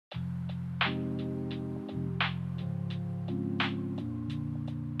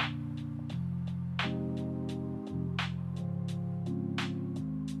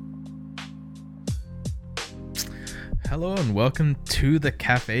Hello and welcome to the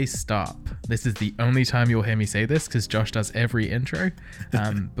Café Stop. This is the only time you'll hear me say this because Josh does every intro,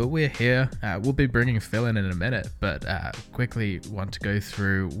 but we're here. We'll be bringing Phil in a minute, but quickly want to go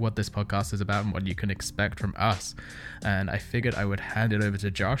through what this podcast is about and what you can expect from us. And I figured I would hand it over to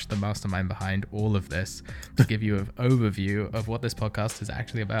Josh, the mastermind behind all of this, to give you an overview of what this podcast is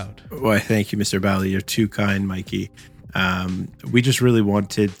actually about. Well, thank you, Mr. Bally. You're too kind, Mikey. We just really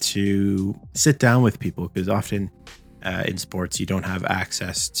wanted to sit down with people because often in sports you don't have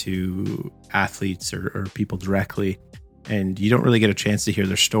access to athletes or people directly, and you don't really get a chance to hear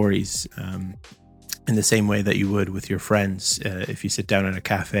their stories in the same way that you would with your friends if you sit down at a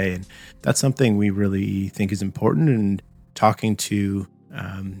cafe. And that's something we really think is important, and talking to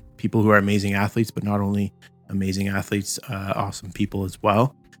people who are amazing athletes, but not only amazing athletes, awesome people as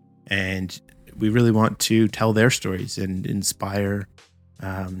well. And we really want to tell their stories and inspire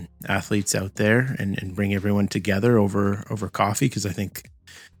athletes out there and bring everyone together over coffee, because I think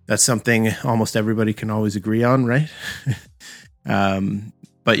that's something almost everybody can always agree on, right?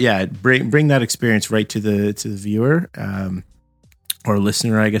 But yeah, bring that experience right to the viewer or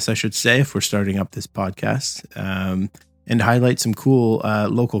listener, I guess I should say, if we're starting up this podcast, and highlight some cool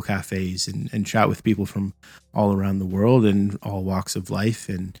local cafes and chat with people from all around the world and all walks of life,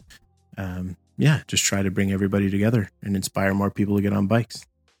 and just try to bring everybody together and inspire more people to get on bikes.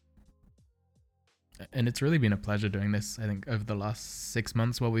 And it's really been a pleasure doing this. I think over the last 6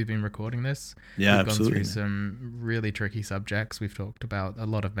 months while we've been recording this, we've absolutely gone through some really tricky subjects. We've talked about a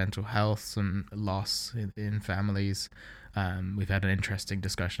lot of mental health, some loss in families. We've had an interesting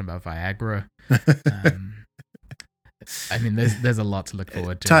discussion about Viagra. I mean, there's a lot to look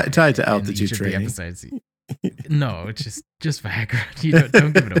forward to. Tied to altitude training. Episodes. No, it's just Viagra. You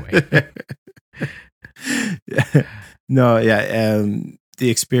don't give it away. The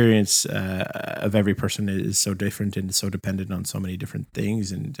experience of every person is so different and so dependent on so many different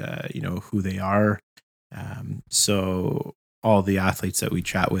things, and who they are. So all the athletes that we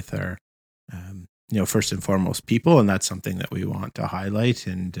chat with are, first and foremost people, and that's something that we want to highlight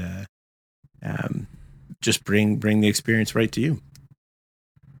and just bring the experience right to you.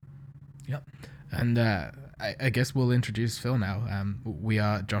 Yep. And I guess we'll introduce Phil now. We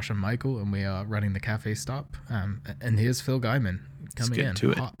are Josh and Michael, and we are running the Café Stop. And here's Phil Gaimon coming in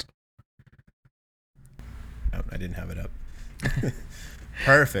hot. Oh, I didn't have it up.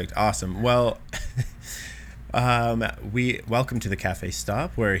 Perfect. Awesome. Well, we welcome to the Café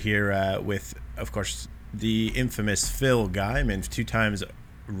Stop. We're here with, of course, the infamous Phil Gaimon, 2 times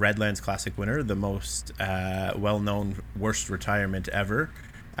Redlands Classic winner, the most well-known worst retirement ever.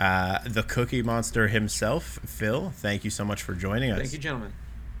 The Cookie Monster himself, Phil. Thank you so much for joining us. Thank you, gentlemen.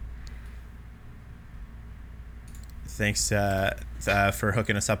 Thanks for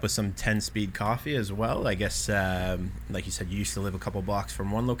hooking us up with some 10-speed coffee as well. I guess, like you said, you used to live a couple blocks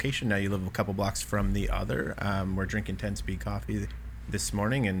from one location. Now you live a couple blocks from the other. We're drinking 10-speed coffee this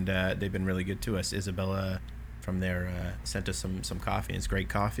morning, and they've been really good to us. Isabella from there sent us some coffee, and it's great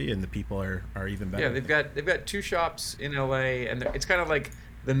coffee, and the people are even better. Yeah, they've got 2 shops in LA, and it's kind of like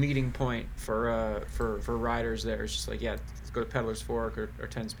the meeting point for riders there. It's just like, let's go to Peddler's Fork or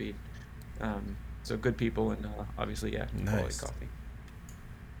 10-speed. So good people, and obviously, quality coffee.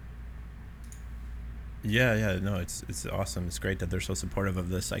 No, it's awesome. It's great that they're so supportive of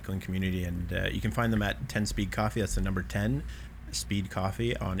the cycling community, and you can find them at 10-speed coffee. That's the number 10 speed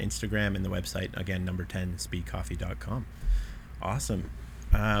coffee on Instagram, and the website again, number 10speedcoffee.com. Awesome.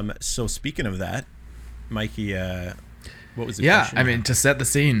 So speaking of that, Mikey, what was the question? I mean, to set the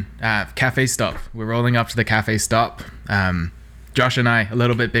scene, Café Stop. We're rolling up to the Café Stop. Josh and I, a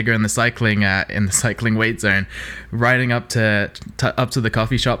little bit bigger in the cycling weight zone, riding up to the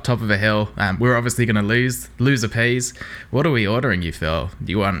coffee shop, top of a hill. We're obviously going to lose a pace. What are we ordering, you Phil?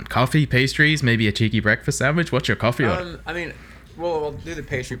 Do you want coffee, pastries, maybe a cheeky breakfast sandwich? What's your coffee order? I mean, we'll do the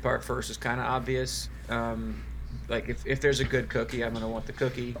pastry part first. It's kind of obvious. Like if there's a good cookie, I'm going to want the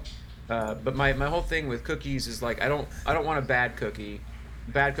cookie. But my whole thing with cookies is like I don't want a bad cookie.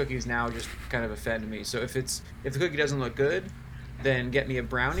 Bad cookies now just kind of offend me. So if the cookie doesn't look good, then get me a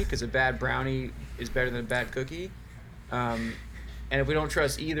brownie, because a bad brownie is better than a bad cookie. And if we don't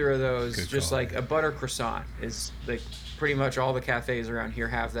trust either of those, like a butter croissant is like pretty much all the cafes around here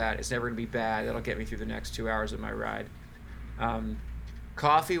have that. It's never gonna be bad. That'll get me through the next 2 hours of my ride.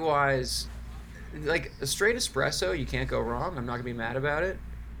 Coffee wise, like a straight espresso, you can't go wrong. I'm not gonna be mad about it.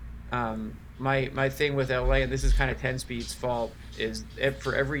 My thing with LA, and this is kind of 10-speed's fault, is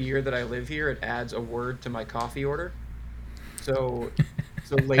for every year that I live here, it adds a word to my coffee order. So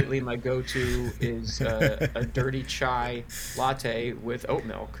lately my go-to is a dirty chai latte with oat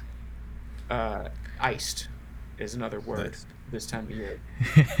milk, iced. is another word Nice. this time of year.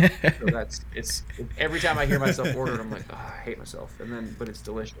 So it's every time I hear myself order it, I'm like, oh, I hate myself. But it's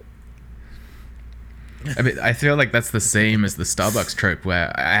delicious. I mean, I feel like that's the same as the Starbucks trope, where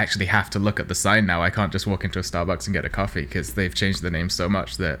I actually have to look at the sign now. I can't just walk into a Starbucks and get a coffee because they've changed the name so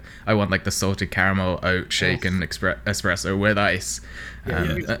much that I want like the salted caramel oat shaken espresso with ice,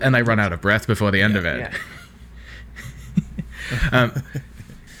 and I run out of breath before the end of it. Yeah.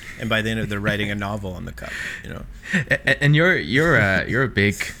 And by the end of it, they're writing a novel on the cup, you know. And you're a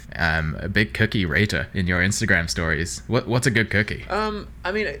big cookie rater in your Instagram stories. What's a good cookie?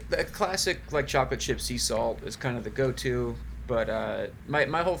 I mean, a classic like chocolate chip sea salt is kind of the go-to. But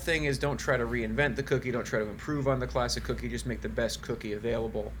my whole thing is don't try to reinvent the cookie. Don't try to improve on the classic cookie. Just make the best cookie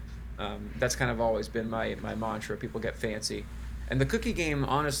available. That's kind of always been my mantra. People get fancy, and the cookie game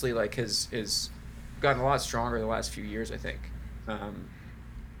honestly like has gotten a lot stronger the last few years. I think.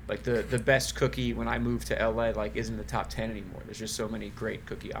 Like the best cookie when I moved to LA like isn't in the top 10 anymore. There's just so many great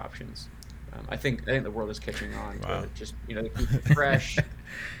cookie options. I think the world is catching on to just they keep it fresh.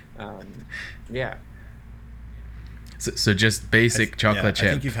 Yeah. So just basic chocolate chip.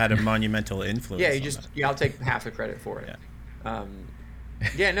 I think you've had a monumental influence. Yeah, I'll take half the credit for it.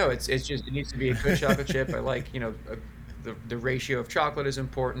 Yeah. No, it's just it needs to be a good chocolate chip. I like the ratio of chocolate is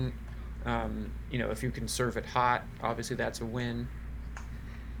important. If you can serve it hot, obviously that's a win.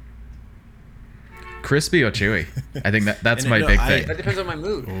 Crispy or chewy? I think that's my big thing. That depends on my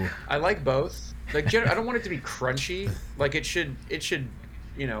mood. Ooh. I like both. Like I don't want it to be crunchy. Like it shouldn't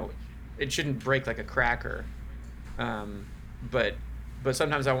break like a cracker. But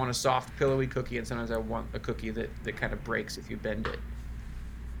sometimes I want a soft, pillowy cookie, and sometimes I want a cookie that kind of breaks if you bend it.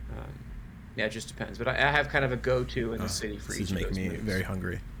 It just depends. But I have kind of a go-to in the city for each of those moods. This is making me very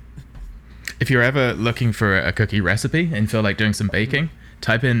hungry. If you're ever looking for a cookie recipe and feel like doing some baking,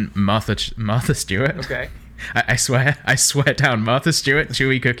 type in Martha Stewart. Okay. I swear down Martha Stewart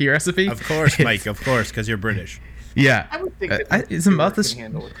chewy cookie recipe. Of course, Mike. Of course, because you're British. Yeah. I would think that isn't Martha can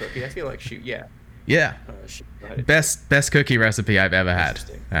handle a cookie. I feel like she. Yeah. Best cookie recipe I've ever had.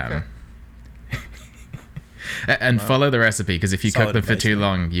 Okay. And follow the recipe, because if you Solid cook them for advice, too man.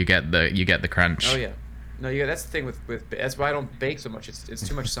 long, you get the crunch. Oh yeah. No, that's the thing with that's why I don't bake so much. It's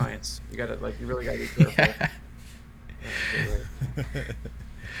too much science. You really gotta be careful. Yeah.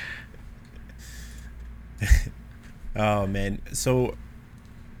 Oh man. So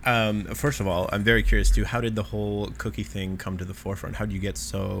first of all, I'm very curious too, how did the whole cookie thing come to the forefront? How did you get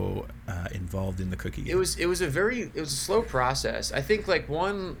so involved in the cookie game? It was a slow process. I think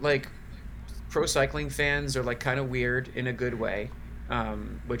pro cycling fans are like kind of weird in a good way,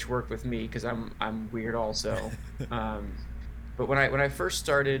 which worked with me because I'm weird also. But when I first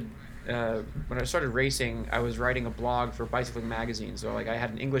started racing, I was writing a blog for bicycling magazine. So like I had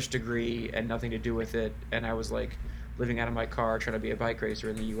an English degree and nothing to do with it, and I was like living out of my car trying to be a bike racer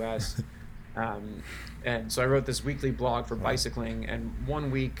in the U.S. And so I wrote this weekly blog for bicycling, and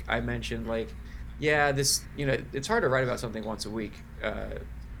one week I mentioned it's hard to write about something once a week.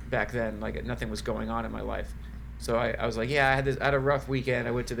 Back then, like nothing was going on in my life. So I was like, I had a rough weekend.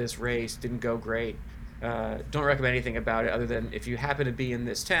 I went to this race, didn't go great. Don't recommend anything about it other than if you happen to be in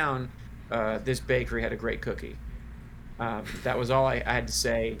this town, this bakery had a great cookie. That was all I had to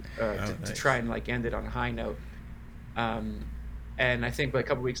say to try and like end it on a high note. And I think like a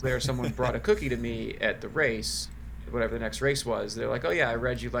couple weeks later, someone brought a cookie to me at the race, whatever the next race was. They're like, oh yeah, I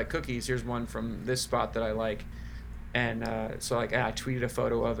read you like cookies. Here's one from this spot that I like. And so like I tweeted a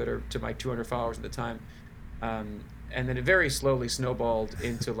photo of it to my 200 followers at the time. And then it very slowly snowballed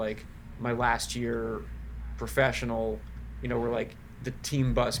into like my last year professional, where like the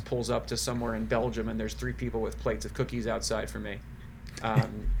team bus pulls up to somewhere in Belgium and there's 3 people with plates of cookies outside for me,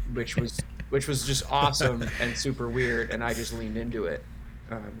 which was just awesome and super weird. And I just leaned into it.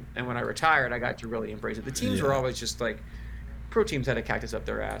 And when I retired, I got to really embrace it. The teams were always just like, pro teams had a cactus up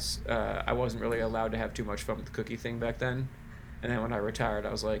their ass. I wasn't really allowed to have too much fun with the cookie thing back then. And then when I retired,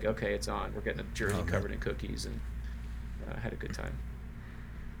 I was like, okay, it's on. We're getting a jersey covered in cookies, and I had a good time.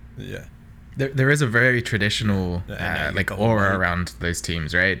 Yeah. There is a very traditional aura around those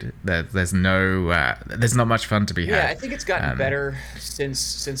teams, right? There's not much fun to be had. Yeah, I think it's gotten better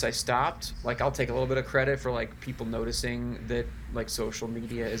since I stopped. Like I'll take a little bit of credit for like people noticing that like social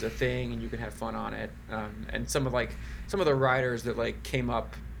media is a thing and you can have fun on it. And some of the riders that like came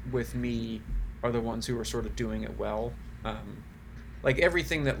up with me are the ones who are sort of doing it well. Like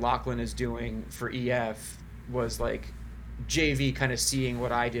everything that Lachlan is doing for EF was like JV kind of seeing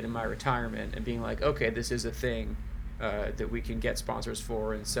what I did in my retirement and being like, okay, this is a thing that we can get sponsors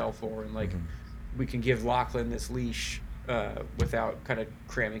for and sell for, and like we can give Lachlan this leash without kind of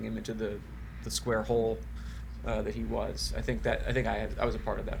cramming him into the square hole. that he was. I was a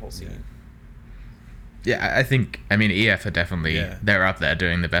part of that whole scene. Yeah, I mean, EF are definitely, they're up there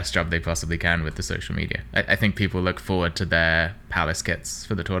doing the best job they possibly can with the social media. I think people look forward to their Palace kits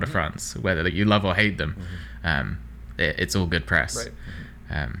for the Tour de France, whether you love or hate them. It's all good press.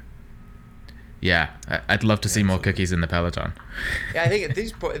 Right. Yeah, I'd love to see more cookies in the peloton. Yeah, I think at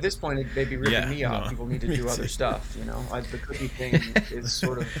this point they'd be ripping me off. People need to do other stuff, you know. The cookie thing is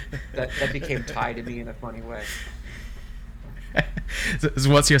sort of that became tied to me in a funny way. So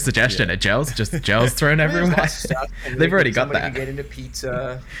what's your suggestion? Gels? Just gels thrown everywhere? They've already got that. Somebody could get into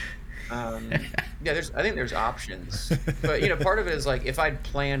pizza. I think there's options, but you know, part of it is like if I'd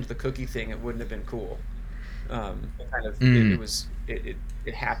planned the cookie thing, it wouldn't have been cool.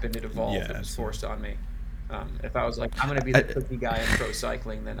 It happened, it evolved, it was forced on me. If I was like, I'm going to be the cookie guy in pro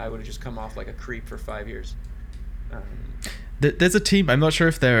cycling, then I would have just come off like a creep for 5 years. There's a team, I'm not sure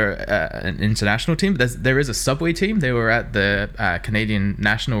if they're an international team, but there is a Subway team. They were at the Canadian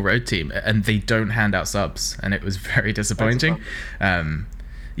National Road Team, and they don't hand out subs, and it was very disappointing.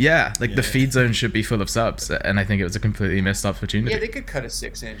 The feed zone should be full of subs, and I think it was a completely missed opportunity. Yeah, they could cut a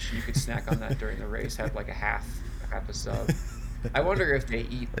 6-inch. You could snack on that during the race, have like a half a sub. I wonder if they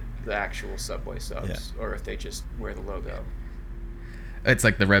eat the actual Subway subs, or if they just wear the logo. It's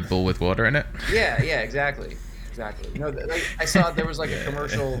like the Red Bull with water in it. Yeah, exactly. No, I saw there was like a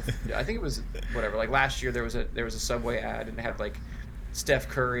commercial. I think it was whatever. Like last year, there was a Subway ad, and it had like Steph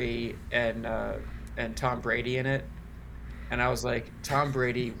Curry and Tom Brady in it. And I was like, Tom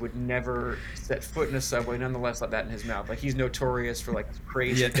Brady would never set foot in a Subway, nonetheless, let that in his mouth. Like he's notorious for like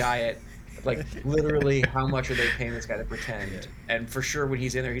crazy diet. Like literally, how much are they paying this guy to pretend? And for sure, when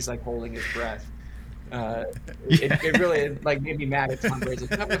he's in there, he's like holding his breath. It really like made me mad at Tom Brady.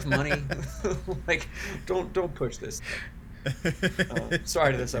 Like, you have enough money? Like, don't push this.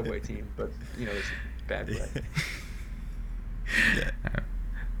 Sorry to the Subway team, but you know it's bad play.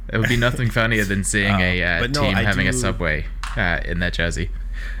 It would be nothing funnier than seeing a team having a Subway in their jersey.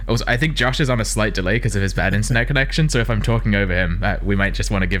 Also, I think Josh is on a slight delay because of his bad internet connection, so if I'm talking over him, we might just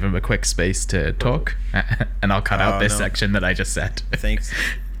want to give him a quick space to talk, and I'll cut out this section that I just said.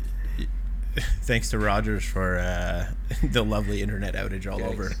 Thanks to Rogers for the lovely internet outage all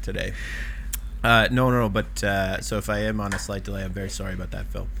over today. But so if I am on a slight delay, I'm very sorry about that,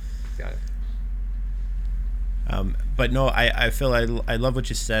 Phil. Got it. But no, I Phil, I love what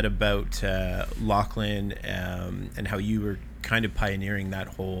you said about Lachlan and how you were kind of pioneering that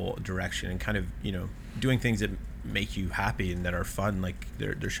whole direction and kind of, you know, doing things that make you happy and that are fun. Like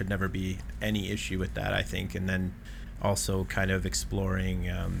there should never be any issue with that, I think. And then also kind of exploring,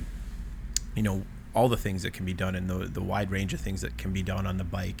 you know, all the things that can be done and the wide range of things that can be done on the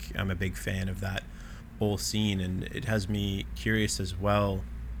bike. I'm a big fan of that whole scene, and it has me curious as well.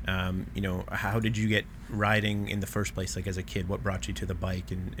 You know, how did you get riding in the first place? Like as a kid, what brought you to the bike,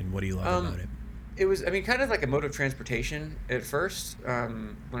 and what do you love about it? It was, I mean, kind of like a mode of transportation at first.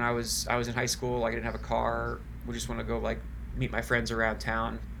 When I was in high school, I didn't have a car. We just want to go like meet my friends around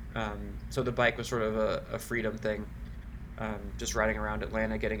town. So the bike was sort of a freedom thing. Just riding around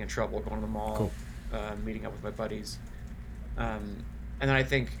Atlanta, getting in trouble, going to the mall, meeting up with my buddies. And then I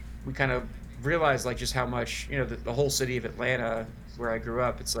think we kind of realized like just how much, you know, the whole city of Atlanta, where I grew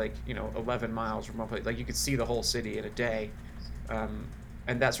up, it's like, you know, 11 miles from one place. Like you could see the whole city in a day.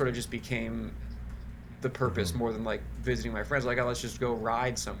 And that sort of just became the purpose more than like visiting my friends. Like, oh, let's just go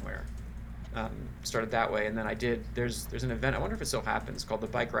ride somewhere. Started that way. And then there's an event, I wonder if it still happens, called the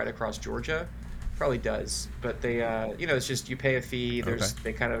Bike Ride Across Georgia. Probably does, but they you know, it's just you pay a fee.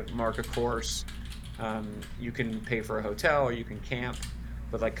 They kind of mark a course. You can pay for a hotel or you can camp,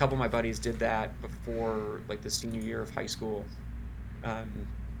 but like a couple of my buddies did that before like the senior year of high school.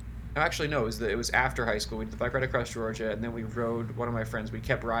 Actually no, it was after high school. We did the Bike Ride Across Georgia, and then we rode, one of my friends, we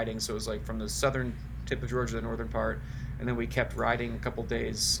kept riding, so it was like from the southern tip of Georgia to the northern part, and then we kept riding a couple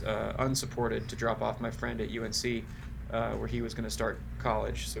days unsupported to drop off my friend at UNC, where he was going to start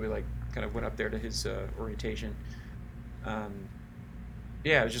college. So we like kind of went up there to his orientation.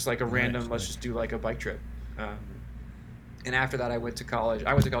 It was just like a random, let's just do like a bike trip. And after that, I went to college.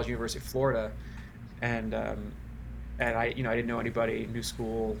 I went to college, University of Florida, and I, you know, I didn't know anybody, new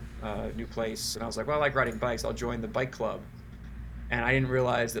school, new place, and I was like, well, I like riding bikes. I'll join the bike club. And I didn't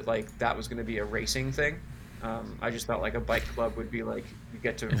realize that like that was going to be a racing thing. I just thought like a bike club would be like you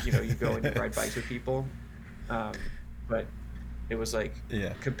get to, you know, you go and you ride bikes with people. But it was like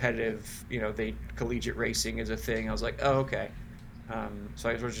competitive, you know, collegiate racing is a thing. I was like, oh, okay. So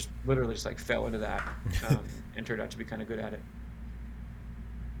I was just literally just like fell into that and turned out to be kind of good at it.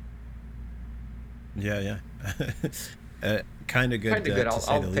 Kind of good.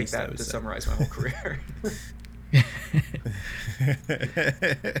 I'll take that to summarize my whole career.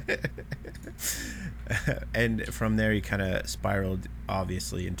 And from there, you kind of spiraled,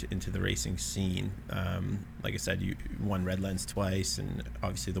 obviously, into the racing scene. Like I said, you won Red Lens twice, and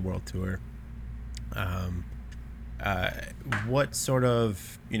obviously the World Tour. What sort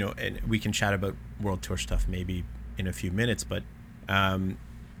of, and we can chat about World Tour stuff maybe in a few minutes, but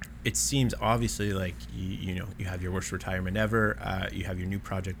it seems obviously like you have your worst retirement ever. You have your new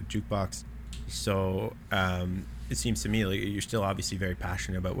project with Jukebox, so it seems to me like you're still obviously very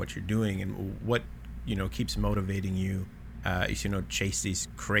passionate about what you're doing, and what keeps motivating you. Chase these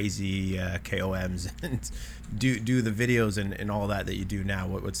crazy KOMs and do the videos and all that you do now.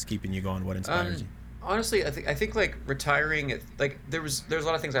 What's keeping you going? What inspires you? Honestly, I think like retiring, like there's a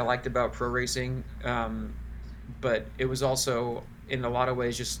lot of things I liked about pro racing, but it was also in a lot of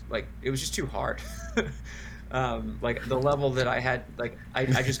ways just like it was just too hard. Like the level that I had, like I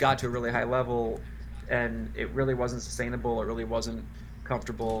just got to a really high level, and it really wasn't sustainable. It really wasn't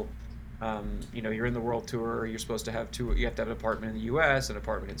comfortable. You're in the World Tour. You're supposed to have you have to have an apartment in the U.S., an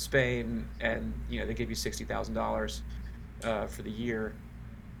apartment in Spain, and they give you $60,000 for the year.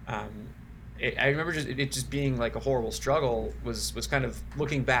 I remember it just being like a horrible struggle. Was kind of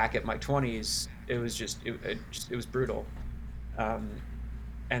looking back at my 20s. It was it was brutal. And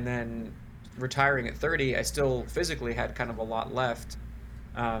then retiring at 30, I still physically had kind of a lot left,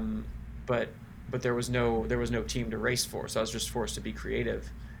 but there was no team to race for, so I was just forced to be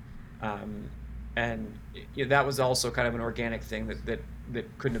creative. And that was also kind of an organic thing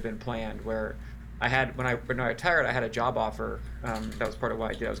that couldn't have been planned. Where I had when I retired, I had a job offer. That was part of what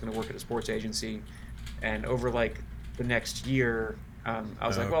I did. I was going to work at a sports agency, and over like the next year, I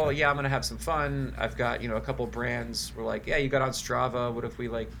was like, okay. well, yeah, I'm going to have some fun. I've got a couple brands were like, yeah, you got on Strava. What if we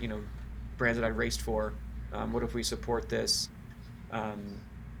brands that I raced for? What if we support this?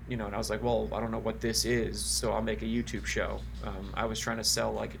 And I was like, well, I don't know what this is, so I'll make a YouTube show. I was trying to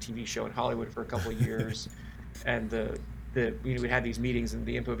sell like a TV show in Hollywood for a couple of years, and we'd have these meetings, and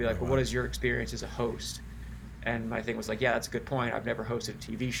the input would be like, well, what is your experience as a host? And my thing was like, yeah, that's a good point. I've never hosted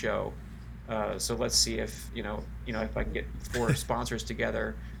a TV show, so let's see if if I can get 4 sponsors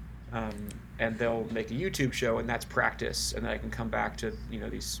together, and they'll make a YouTube show, and that's practice, and then I can come back to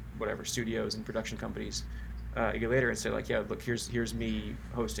these whatever studios and production companies a year later and say like, yeah, look, here's me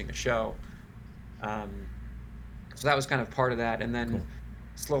hosting a show. So that was kind of part of that, and then Cool.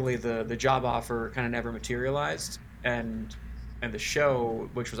 slowly the job offer kind of never materialized, and the show,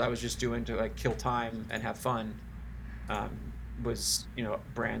 which was I was just doing to like kill time and have fun, was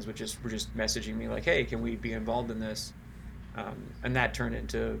brands were just messaging me like, hey, can we be involved in this? And that turned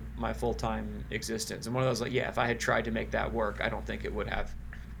into my full-time existence. And one of those, like, yeah, if I had tried to make that work, I don't think it would have.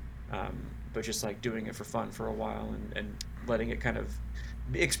 But just like doing it for fun for a while, and letting it kind of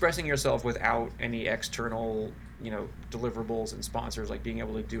expressing yourself without any external deliverables and sponsors, like being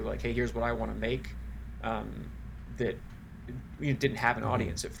able to do like, hey, here's what I want to make, that didn't have an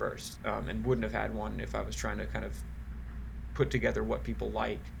audience at first, and wouldn't have had one if I was trying to kind of put together what people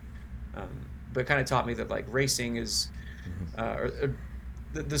like, but kind of taught me that like racing is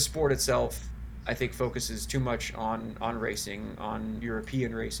the sport itself, I think, focuses too much on racing, on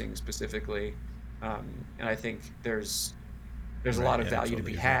European racing specifically, and I think there's a lot of value to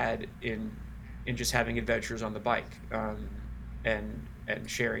be had in just having adventures on the bike, and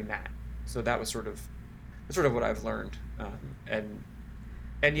sharing that. So that was sort of what I've learned,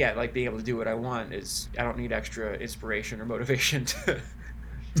 and yeah, like being able to do what I want is I don't need extra inspiration or motivation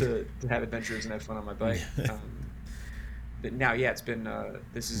to have adventures and have fun on my bike. But now, yeah, it's been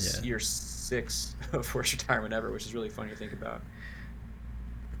this is year 6 of worst retirement ever, which is really funny to think about.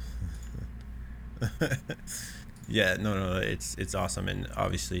 Yeah, no, it's awesome, and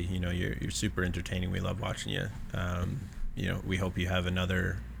obviously, you're super entertaining. We love watching you. We hope you have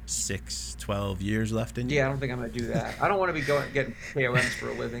another 12 years left in you. Yeah, I don't think I'm going to do that. I don't want to be getting KOMs for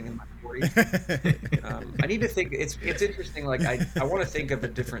a living in my 40s. I need to think. It's interesting. Like I want to think of a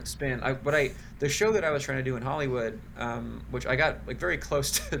different spin. The show that I was trying to do in Hollywood, which I got like very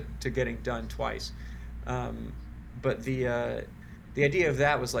close to getting done twice, but the idea of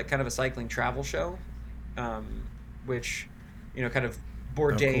that was like kind of a cycling travel show, which kind of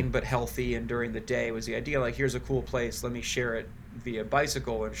Bourdain but healthy, and during the day was the idea like, here's a cool place, let me share it via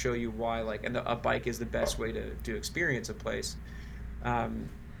bicycle and show you why, like, and a bike is the best way to experience a place.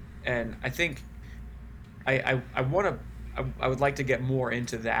 And I think I would like to get more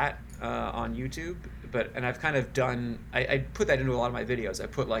into that on YouTube, and I've kind of done, I put that into a lot of my videos. I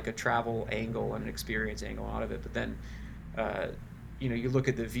put like a travel angle and an experience angle out of it, but then you look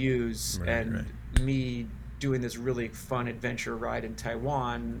at the views, me doing this really fun adventure ride in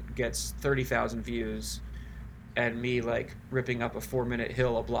Taiwan gets 30,000 views, and me like ripping up a 4-minute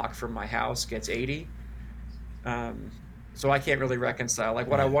hill a block from my house gets 80. So I can't really reconcile like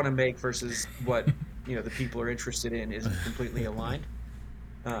what I want to make versus what the people are interested in isn't completely aligned.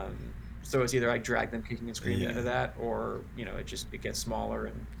 So it's either I drag them kicking and screaming into that, or it gets smaller,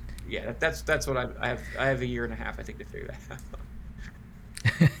 and that's what I have a year and a half I think to figure that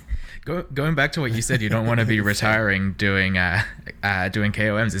out. Going back to what you said, you don't want to be retiring doing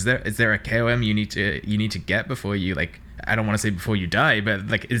KOMs. Is there a KOM you need to get before you, like, I don't want to say before you die, but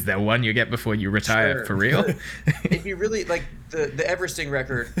like, is there one you get before you retire? Sure. For real? It'd be really like the Everesting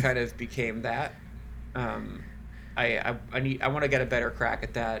record kind of became that. I want to get a better crack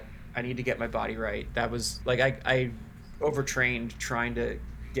at that. I need to get my body right. That was like I overtrained trying to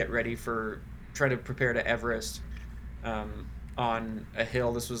prepare to Everest on a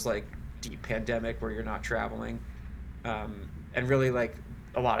hill. This was like deep pandemic where you're not traveling, and really like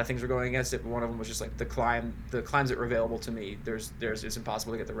a lot of things were going against it. But one of them was just like the climbs that were available to me. It's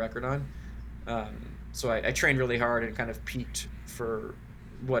impossible to get the record on. So I trained really hard and kind of peaked for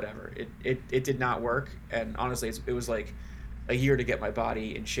whatever. It did not work, and honestly, it was like a year to get my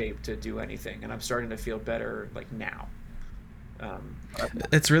body in shape to do anything, and I'm starting to feel better like now.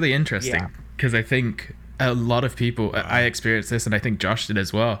 It's really interesting because I think a lot of people, I experienced this, and I think Josh did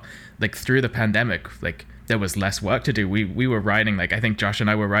as well, like through the pandemic, like there was less work to do. We were riding, like I think Josh and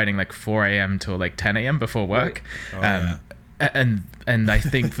I were riding like 4 a.m. till like 10 a.m. before work. Right. And I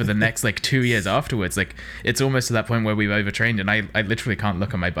think for the next like 2 years afterwards, like it's almost to that point where we've overtrained, and I literally can't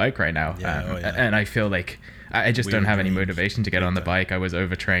look on my bike right now. And I feel like I just don't have any motivation to get on the bike. I was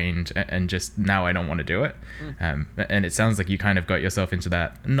overtrained, and just now I don't want to do it. And it sounds like you kind of got yourself into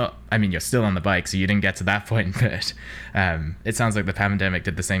that. You're still on the bike, so you didn't get to that point, but it sounds like the pandemic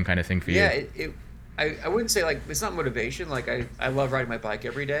did the same kind of thing for you. I wouldn't say like it's not motivation. Like I love riding my bike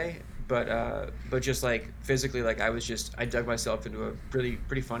every day, but just like physically, like I dug myself into a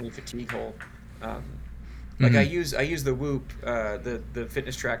pretty funny fatigue hole. Like I use the Whoop, the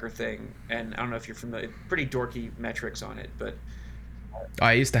fitness tracker thing, and I don't know if you're familiar. Pretty dorky metrics on it, but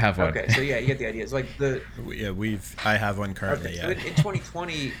I used to have one. Okay, so you get the idea. It's like I have one currently. Okay. So in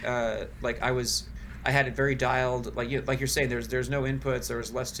 2020, I had it very dialed. Like you're saying, there's no inputs. There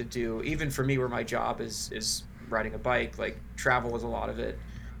was less to do. Even for me, where my job is riding a bike, like travel was a lot of it.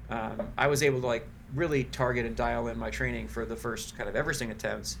 I was able to like really target and dial in my training for the first kind of Everesting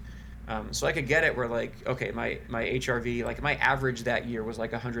attempts. So I could get it where like, okay, my HRV, like my average that year was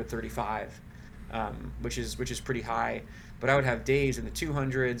like 135, which is pretty high, but I would have days in the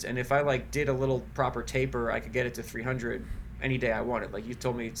 200s. And if I like did a little proper taper, I could get it to 300 any day I wanted. Like you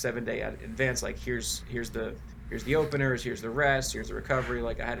told me 7 day in advance, like here's the openers, here's the rest, here's the recovery.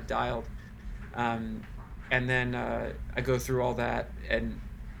 Like I had it dialed. And then I go through all that, and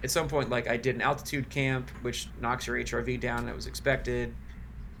at some point, like I did an altitude camp, which knocks your HRV down, and that was expected.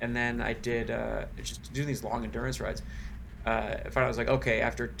 And then I did just do these long endurance rides. I was like, okay,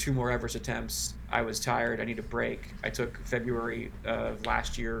 after 2 more Everest attempts, I was tired. I need a break. I took February of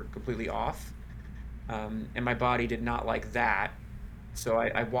last year completely off, and my body did not like that. So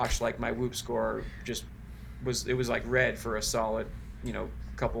I watched like my Whoop score was like red for a solid,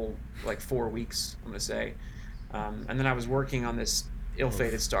 couple like 4 weeks, I'm gonna say. And then I was working on this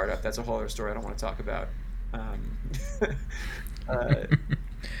ill-fated startup. That's a whole other story I don't want to talk about.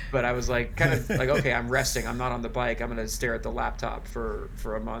 But I was like, kind of like, okay, I'm resting. I'm not on the bike. I'm going to stare at the laptop for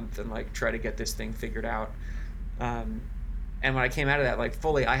a month and like try to get this thing figured out. And when I came out of that, like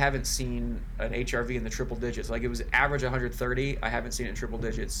fully, I haven't seen an HRV in the triple digits. Like it was average 130. I haven't seen it in triple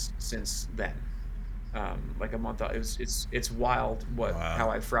digits since then. Like a month out. It's wild how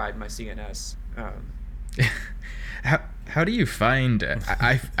I fried my CNS. How do you find?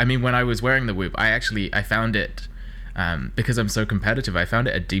 I mean, when I was wearing the Whoop, I found it. Because I'm so competitive, I found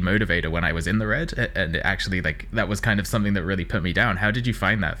it a demotivator when I was in the red, and it actually like that was kind of something that really put me down. How did you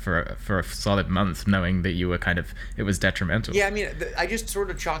find that for a solid month, knowing that you were it was detrimental? Yeah, I mean, I just sort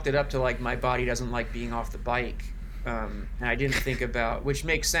of chalked it up to like my body doesn't like being off the bike, and I didn't think about, which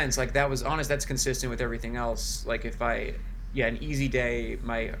makes sense. Like that was honest. That's consistent with everything else. Like if an easy day,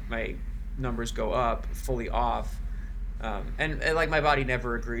 my numbers go up, fully off, and like my body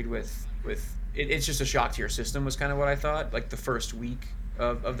never agreed with. It's just a shock to your system was kind of what I thought, like the first week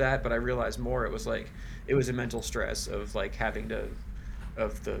of that. But I realized more, it was a mental stress of like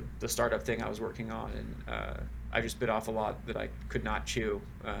of the startup thing I was working on, and I just bit off a lot that I could not chew,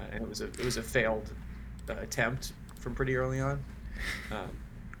 and it was a failed attempt from pretty early on.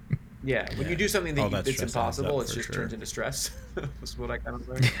 When you do something that's impossible, it just turns into stress. Was what I kind of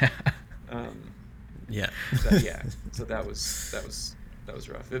learned. So that was was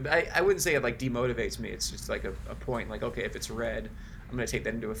rough. I wouldn't say it like demotivates me. It's just like a point. Like, okay, if it's red, I'm gonna take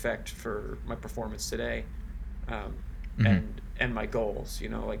that into effect for my performance today, um, Mhm. and my goals. You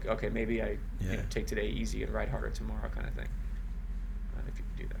know, like okay, maybe I Yeah. take today easy and ride harder tomorrow, kind of thing. If you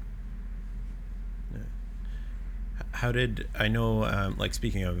could do that. How did I know? Like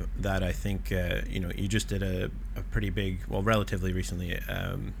speaking of that, I think you just did a pretty big, well, relatively recently,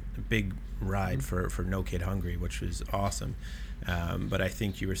 a big ride for No Kid Hungry, which was awesome. But I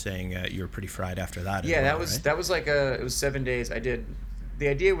think you were saying you were pretty fried after that as Yeah, well, right? that was like it was 7 days. I did. The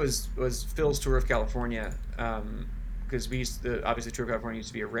idea was Phil's tour of California, because we used to, obviously tour of California used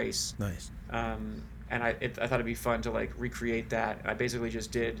to be a race, Nice. and I thought it'd be fun to like recreate that. I basically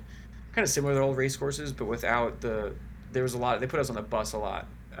just did kind of similar to old race courses, but without the there was a lot. They put us on the bus a lot,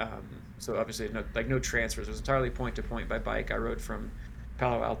 so obviously no transfers. It was entirely point to point by bike. I rode from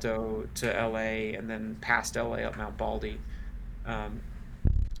Palo Alto to LA and then past LA up Mount Baldy. Um,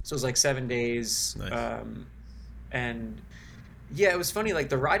 so it was like 7 days, Nice. and yeah, it was funny. Like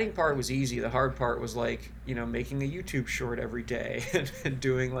the riding part was easy. The hard part was like making a YouTube short every day and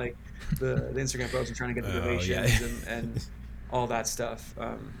doing like the Instagram posts and trying to get the Oh yeah. donations and all that stuff.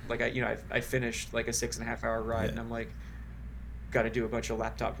 Like I finished like a 6.5 hour ride, Yeah. and I'm like, got to do a bunch of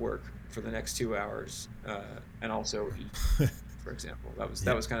laptop work for the next 2 hours, and also eat, for example. That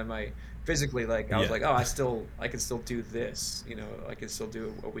Yeah. was kind of my physically, like I was Yeah. like, oh, I can still do this. I can still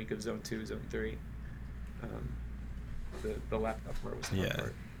do a week of zone 2, zone 3. Um, the laptop part was the hard Yeah.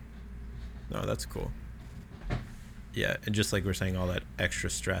 part. No, that's cool. Yeah, and just like we're saying, all that extra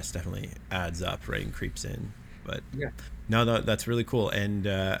stress definitely adds up, right, and creeps in. But Yeah. no, that's really cool. And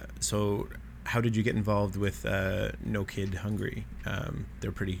so, how did you get involved with No Kid Hungry?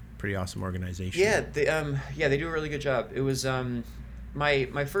 They're pretty awesome organization. Yeah, they do a really good job. It was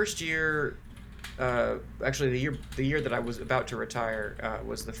my first year. Actually, the year that I was about to retire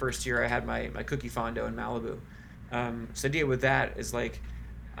was the first year I had my cookie fondo in Malibu. So the idea with that is like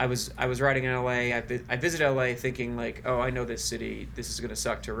I was riding in LA. I visited LA thinking like, oh, I know this city. This is gonna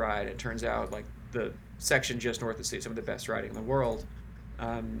suck to ride. It turns out like the section just north of the city, some of the best riding in the world.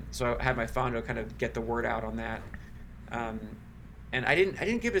 So I had my fondo kind of get the word out on that. Um, and I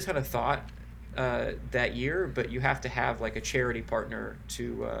didn't give it a ton of thought that year, but you have to have like a charity partner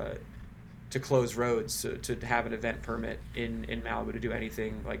to close roads to have an event permit in Malibu to do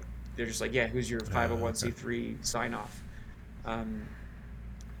anything. Like they're just like, yeah, who's your Okay. 501c3 sign off? Um,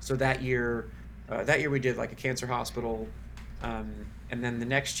 so that year we did like a cancer hospital, um, and then the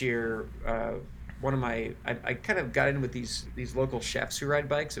next year, one of I kind of got in with these local chefs who ride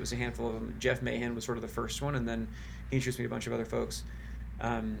bikes. It was a handful of them. Jeff Mahan was sort of the first one, and then he introduced me to a bunch of other folks.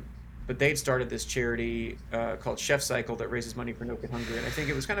 Um, but they'd started this charity called Chef Cycle that raises money for No Kid Hungry, and I think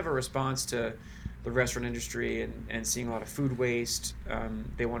it was kind of a response to the restaurant industry and seeing a lot of food waste.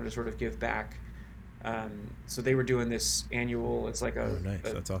 They wanted to sort of give back. So they were doing this annual. It's like Oh, nice.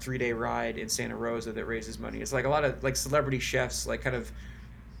 a That's awesome. 3 day ride in Santa Rosa that raises money. It's like a lot of like celebrity chefs, like kind of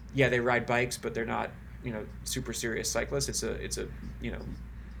yeah, they ride bikes, but they're not super serious cyclists. It's a you know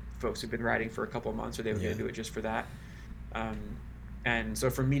folks who've been riding for a couple of months, or they would Yeah. do it just for that. Um, and so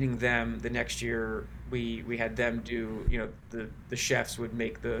from meeting them the next year, we had them do the chefs would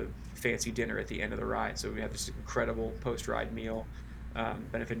make the fancy dinner at the end of the ride. So we have this incredible post ride meal,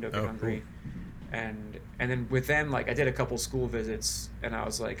 benefit No Kid Oh, cool. Hungry, and then with them, like I did a couple school visits, and I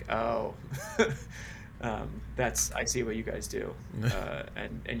was like, oh, that's I see what you guys do,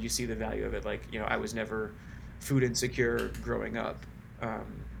 and you see the value of it. Like I was never food insecure growing up,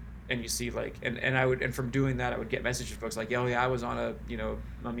 and you see like and I would and from doing that I would get messages from folks like, oh yeah, I was on a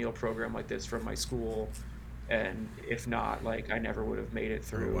meal program like this from my school, and if not, like I never would have made it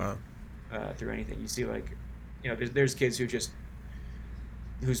Oh, wow. through anything. You see like there's kids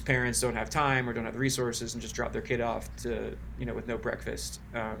whose parents don't have time or don't have the resources and just drop their kid off to with no breakfast,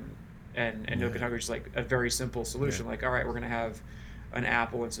 and no Kid Yeah. Hungry is like a very simple Yeah. solution. Like, all right, we're gonna have an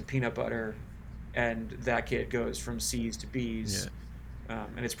apple and some peanut butter, and that kid goes from C's to B's, Yeah.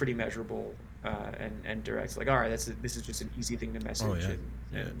 and it's pretty measurable, and direct. Like, all right, this is just an easy thing to Oh, message yeah. and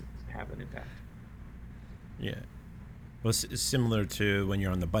Yeah. have an impact. Yeah. Well, it's similar to when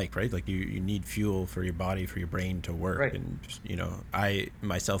you're on the bike, right? Like you need fuel for your body, for your brain to work. Right. And, I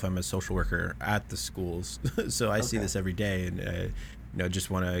myself, I'm a social worker at the schools. So I see Okay. this every day, and,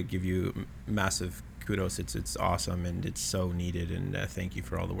 just want to give you massive kudos. It's awesome, and it's so needed. And thank you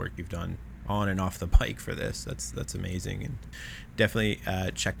for all the work you've done on and off the bike for this. That's amazing. And definitely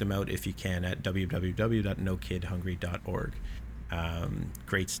check them out if you can at www.nokidhungry.org.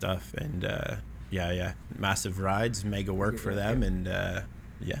 Great stuff. And, yeah, massive rides, mega work for them, and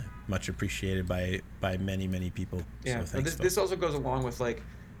yeah, much appreciated by many people. Yeah, So but thanks, Phil. this also goes along with like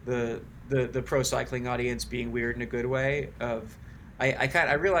the pro cycling audience being weird in a good way. Of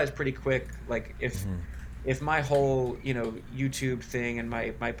I realized pretty quick, like if my whole YouTube thing and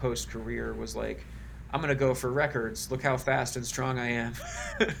my post career was like, I'm gonna go for records, look how fast and strong I am.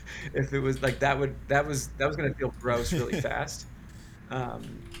 If it was like that was gonna feel gross really fast, um,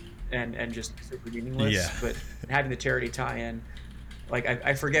 and just super Yeah. meaningless. But having the charity tie-in, like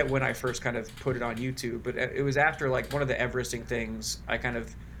I forget when I first kind of put it on YouTube, but it was after like one of the Everesting things. I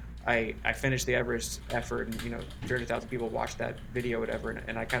finished the Everest effort, and 300,000 people watched that video, whatever,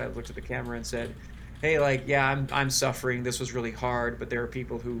 and I kind of looked at the camera and said, "Hey, like, yeah, I'm suffering. This was really hard, but there are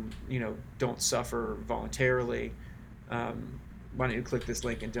people who don't suffer voluntarily. Why don't you click this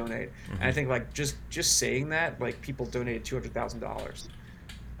link and donate?" And I think like just saying that, like people donated $200,000.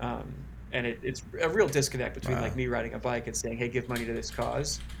 Um, and it's a real disconnect between Wow. like me riding a bike and saying, "Hey, give money to this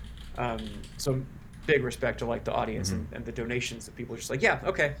cause." So big respect to like the audience and the donations that people are just like, "Yeah,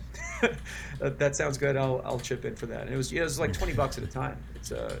 okay, that sounds good. I'll chip in for that." And it was like $20 at a time.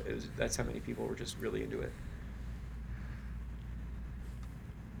 That's how many people were just really into it.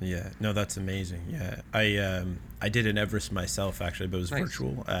 Yeah, no, that's amazing. Yeah, I did an Everest myself actually, but it was Nice.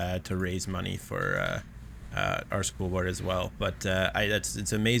 virtual to raise money for our school board as well. But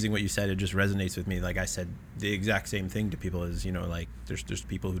it's amazing what you said. It just resonates with me. Like I said, the exact same thing to people is like there's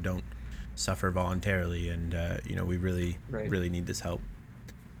people who don't suffer voluntarily, and we really Right. really need this help.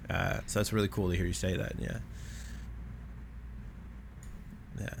 So that's really cool to hear you say that. Yeah,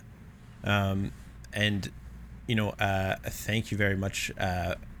 yeah. And thank you very much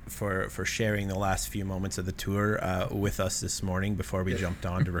for sharing the last few moments of the tour with us this morning before we jumped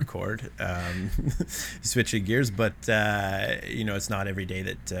on to record. Switching gears, but it's not every day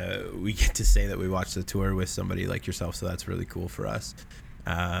that we get to say that we watched the tour with somebody like yourself, so that's really cool for us.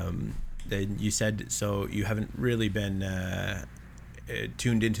 Then you said so you haven't really been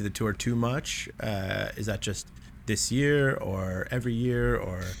tuned into the tour too much. Is that just this year or every year,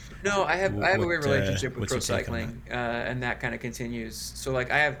 or No, I have a weird relationship with what's pro your take on that? cycling, and that kind of continues. So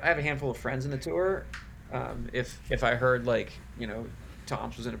like I have a handful of friends in the tour. If I heard like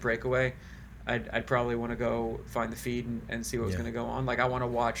Tom's was in a breakaway, I'd probably want to go find the feed and see what was Yeah. going to go on. Like I want to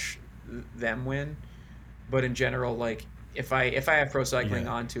watch them win. But in general, like if I have pro cycling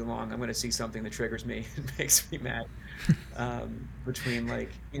Yeah. on too long, I'm going to see something that triggers me and makes me mad. Between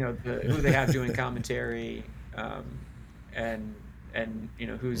like who they have doing commentary, and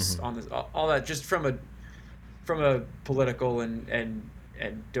who's on this, all that, just from a political and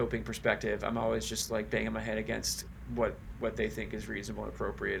doping perspective. I'm always just like banging my head against what they think is reasonable and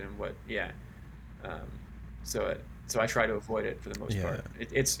appropriate, and what um, so I try to avoid it for the most Yeah. part.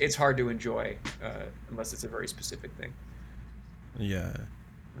 It's hard to enjoy unless it's a very specific thing. Yeah.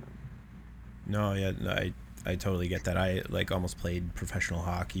 No, yeah, no, I totally get that. I like almost played professional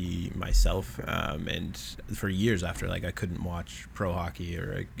hockey myself, and for years after, like I couldn't watch pro hockey,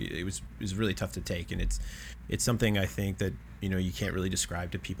 or it was really tough to take, and it's something I think that you can't really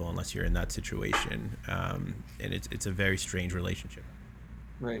describe to people unless you're in that situation, and it's a very strange relationship.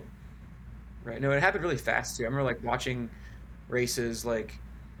 Right. Right. No, it happened really fast too. I remember like watching races like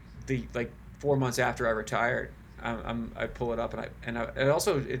the like 4 months after I retired. I pull it up, and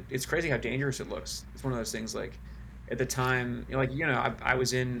also it's crazy how dangerous it looks. It's one of those things like at the time, I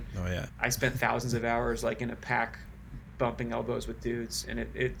was in. Oh yeah. I spent thousands of hours like in a pack, bumping elbows with dudes, and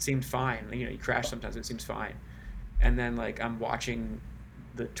it seemed fine. You crash sometimes, it seems fine. And then like I'm watching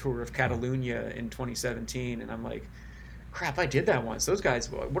the Tour of Catalunya in 2017, and I'm like, crap, I did that once. Those guys,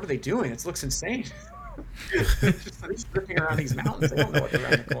 what are they doing? It looks insane. They're just drifting around these mountains. They don't know what's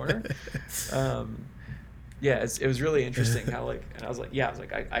around the corner. Um, yeah, it was really interesting how like, and I was like,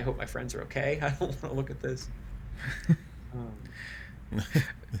 I hope my friends are okay. I don't want to look at this. Um,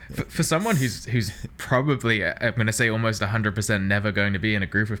 For someone who's probably, I'm going to say almost 100% never going to be in a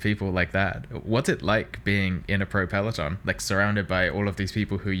group of people like that, what's it like being in a pro peloton, like surrounded by all of these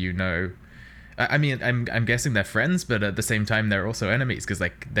people who I mean, I'm guessing they're friends, but at the same time they're also enemies, because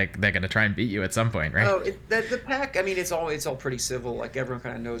like they're going to try and beat you at some point, right? Oh, the pack. I mean, it's all pretty civil. Like everyone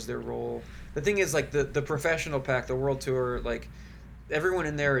kind of knows their role. The thing is, like the professional pack, the World Tour, like everyone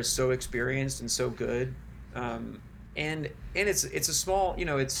in there is so experienced and so good, and it's a small.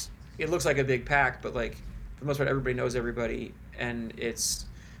 It looks like a big pack, but like for the most part, everybody knows everybody, and it's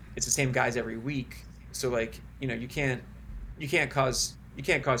the same guys every week. So like you can't cause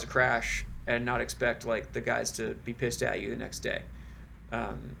a crash and not expect like the guys to be pissed at you the next day.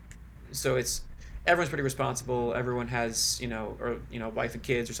 Um, so everyone's pretty responsible. Everyone has wife and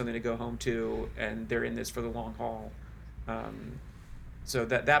kids or something to go home to, and they're in this for the long haul. Um, So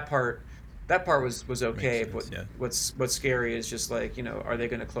that part was Makes okay. But sense. Yeah. what's scary is just like, are they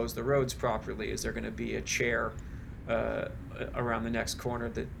going to close the roads properly? Is there going to be a chair uh, around the next corner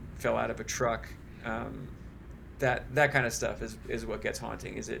that fell out of a truck? Um, that kind of stuff is what gets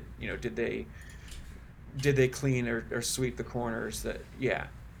haunting. Is it, did they clean or sweep the corners? That, yeah.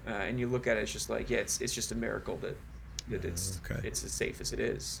 And you look at it, it's just like, yeah, it's just a miracle that Okay. it's as safe as it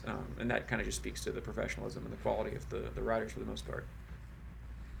is, and that kind of just speaks to the professionalism and the quality of the riders for the most part.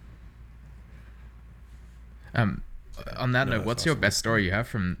 Um, on that No, note, that's what's your awesome. best story you have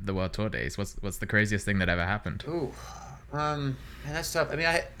from the World Tour days? What's the craziest thing that ever happened? Ooh, man, that's tough. I mean,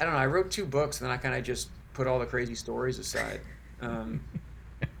 I don't know. I wrote two books, and then I kind of just put all the crazy stories aside. Um,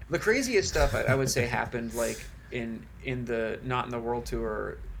 the craziest stuff I would say happened like in the not in the world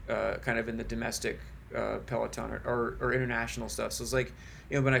tour, kind of in the domestic peloton or international stuff. So it's like,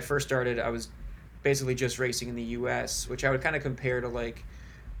 when I first started, I was basically just racing in the U.S., which I would kind of compare to like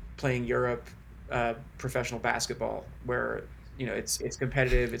playing Europe professional basketball, where it's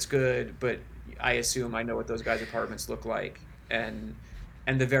competitive, it's good, but I assume I know what those guys' apartments look like, and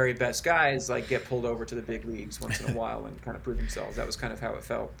the very best guys like get pulled over to the big leagues once in a while and kind of prove themselves. That was kind of how it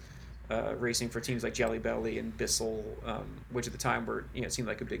felt. Racing for teams like Jelly Belly and Bissell, which at the time were, it seemed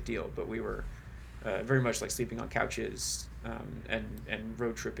like a big deal, but we were very much like sleeping on couches, and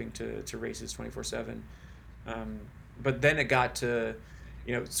road tripping to races 24/7. Um, but then it got to,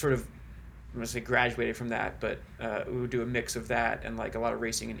 sort of, I'm gonna say graduated from that, but we would do a mix of that and like a lot of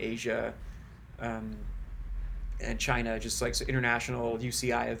racing in Asia, um, and China, just like so international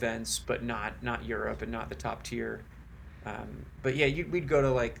UCI events, but not Europe and not the top tier. But yeah, we'd go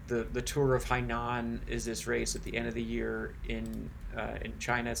to like the Tour of Hainan is this race at the end of the year in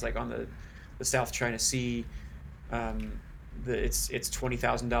China. It's like on the South China Sea. Um, it's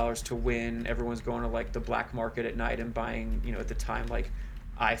 $20,000 to win. Everyone's going to like the black market at night and buying, at the time, like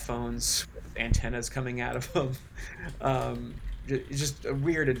iPhones with antennas coming out of them. Um, just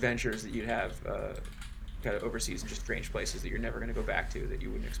weird adventures that you'd have, kind of overseas, and just strange places that you're never going to go back to, that you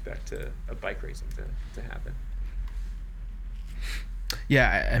wouldn't expect a bike racing to happen.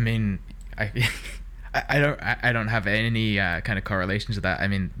 Yeah, I mean, I I don't have any kind of correlation to that. I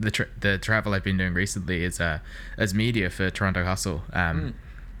mean, the travel I've been doing recently is as media for Toronto Hustle. Mm.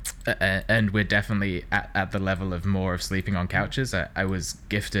 And we're definitely at the level of more of sleeping on couches. I was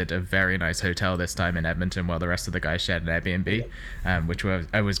gifted a very nice hotel this time in Edmonton, while the rest of the guys shared an Airbnb, which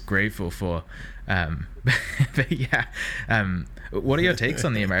I was grateful for. But yeah, what are your takes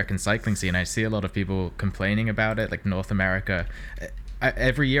on the American cycling scene? I see a lot of people complaining about it, like North America.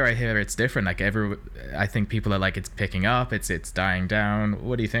 Every year I hear it's different. I think people are like, it's picking up, it's dying down.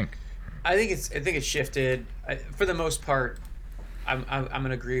 What do you think? I think it's shifted. For the most part, I'm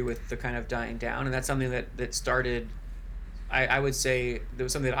gonna agree with the kind of dying down, and that's something that started. I would say there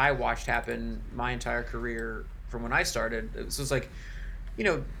was something that I watched happen my entire career from when I started. This was like, you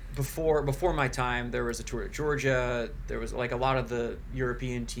know, before my time, there was a tour at Georgia. There was like a lot of the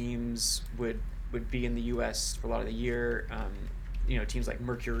European teams would be in the U.S. for a lot of the year. Teams like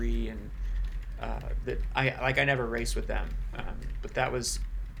Mercury and that I never raced with them, but there's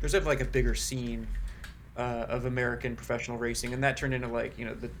definitely like a bigger scene of American professional racing, and that turned into like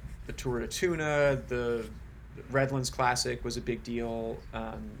the Tour de Tuna, the Redlands Classic was a big deal.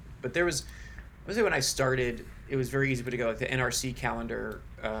 But there was, I would say when I started, it was very easy to go. Like the NRC calendar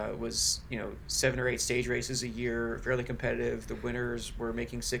was 7 or 8 stage races a year, fairly competitive. The winners were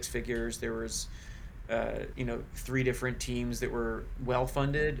making six figures. There was 3 different teams that were well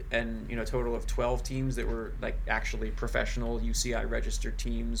funded, and a total of 12 teams that were like actually professional UCI registered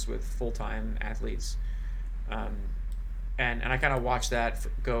teams with full time athletes. Um, and I kind of watched that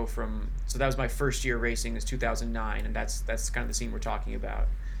go from, so that was my first year racing, is 2009, and that's kind of the scene we're talking about,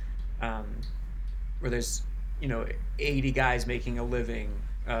 um, where there's 80 guys making a living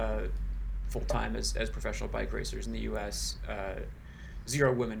full time as professional bike racers in the U.S.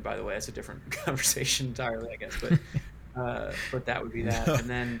 Zero women, by the way. That's a different conversation entirely, I guess. But that would be that. No, And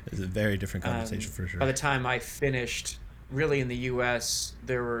then it's a very different conversation for by sure. the time I finished, really in the U.S.,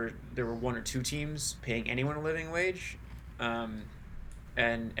 there were 1 or 2 teams paying anyone a living wage, um,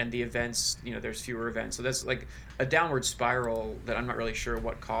 and the events, there's fewer events, so that's like a downward spiral that I'm not really sure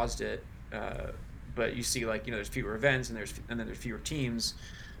what caused it. Uh, but you see, like, there's fewer events, and then there's fewer teams.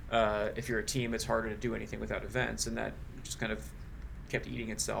 If you're a team, it's harder to do anything without events, and that just kind of kept eating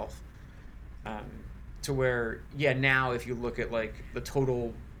itself. Um, to where, yeah, now if you look at like the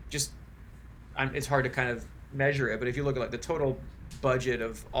total, just it's hard to kind of measure it, but if you look at like the total budget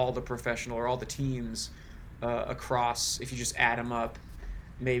of all the professional or all the teams across, if you just add them up,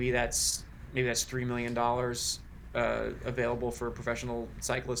 maybe that's $3 million. available for professional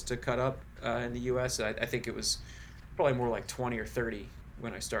cyclists to cut up in the U.S. I think it was probably more like 20 or 30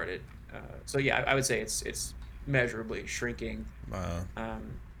 when I started. So yeah, I would say it's measurably shrinking. Wow.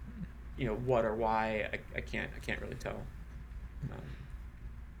 What or why I can't really tell.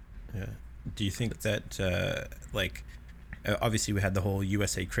 Yeah. Do you think that obviously we had the whole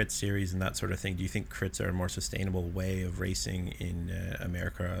USA Crit series and that sort of thing. Do you think crits are a more sustainable way of racing in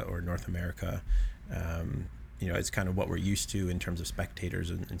America or North America? It's kind of what we're used to in terms of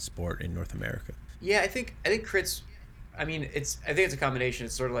spectators in sport in North America. Yeah, I think crits. I think it's a combination.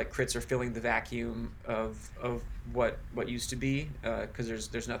 It's sort of like crits are filling the vacuum of what used to be, because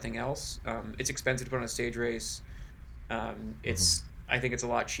there's nothing else. It's expensive to put on a stage race. I think it's a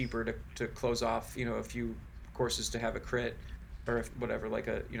lot cheaper to close off a few courses to have a crit, or whatever, like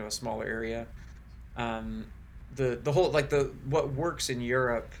a smaller area. The whole what works in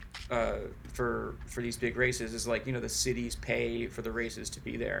Europe for these big races is the cities pay for the races to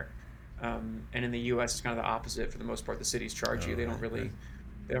be there. And in the U.S. it's kind of the opposite for the most part. The cities charge you. They don't really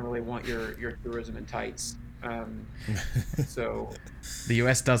want your tourism in tights. So the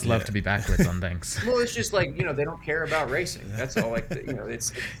U.S. does love to be backwards on things. Well, it's just they don't care about racing. That's all.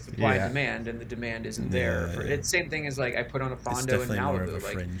 It's supply and demand, and the demand isn't there. It's same thing as I put on a Fondo in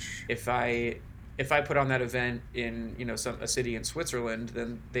Malibu. If I put on that event in a city in Switzerland,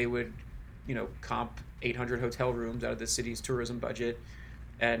 then they would comp 800 hotel rooms out of the city's tourism budget,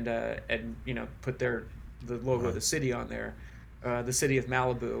 and put the logo of the city on there. The city of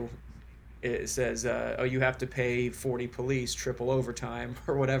Malibu, it says, you have to pay 40 police, triple overtime,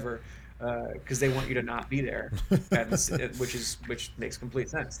 or whatever, because they want you to not be there, which makes complete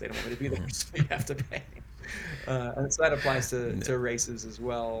sense. They don't want me to be there, so you have to pay. And so that applies to races as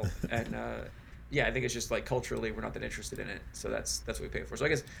well. And I think it's just culturally we're not that interested in it, so that's what we pay for. So I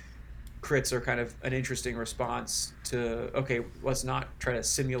guess crits are kind of an interesting response to, okay, let's not try to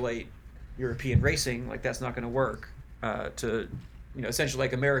simulate European racing. That's not going to work. Essentially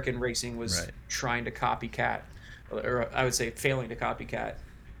American racing was trying to copycat, or I would say failing to copycat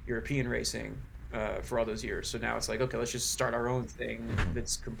European racing for all those years. So now it's okay, let's just start our own thing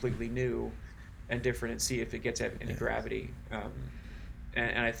that's completely new and different and see if it gets any gravity.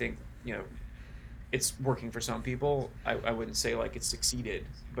 And I think it's working for some people. I wouldn't say it's succeeded,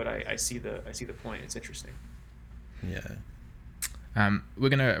 but I see the point. It's interesting. Yeah. We're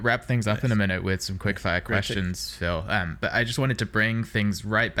going to wrap things up in a minute with some quick fire questions, Phil. But I just wanted to bring things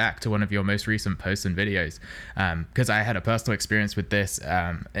right back to one of your most recent posts and videos, because I had a personal experience with this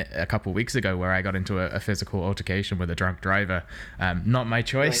a couple weeks ago where I got into a physical altercation with a drunk driver. Not my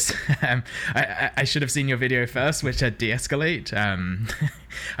choice. Right. I should have seen your video first, which had de-escalate.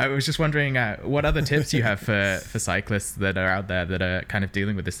 I was just wondering what other tips you have for cyclists that are out there that are kind of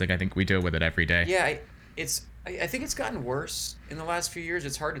dealing with this thing. I think we deal with it every day. Yeah, I think it's gotten worse in the last few years.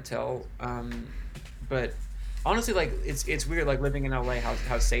 It's hard to tell, but honestly, it's weird. Living in LA,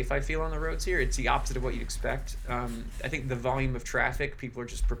 how safe I feel on the roads here. It's the opposite of what you'd expect. I think the volume of traffic, people are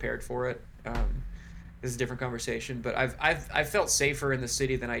just prepared for it. This is a different conversation, but I've felt safer in the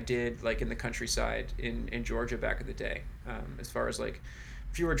city than I did in the countryside in Georgia back in the day. As far as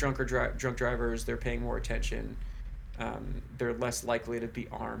fewer drunk drivers, they're paying more attention. They're less likely to be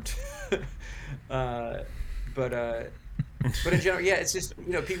armed. But in general, yeah, it's just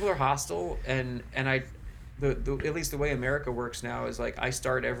people are hostile, and at least the way America works now is I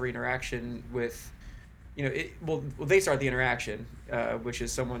start every interaction with, they start the interaction, which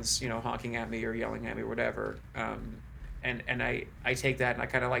is someone's honking at me or yelling at me or whatever, and I take that and I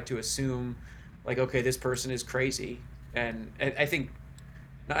kind of like to assume okay, this person is crazy, and I think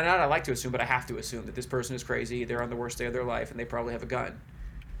not I like to assume, but I have to assume that this person is crazy. They're on the worst day of their life and they probably have a gun.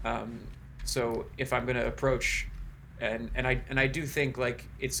 So if I'm going to approach, and I do think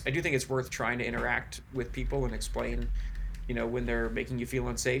it's worth trying to interact with people and explain, when they're making you feel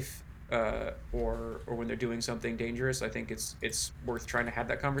unsafe, or when they're doing something dangerous. I think it's worth trying to have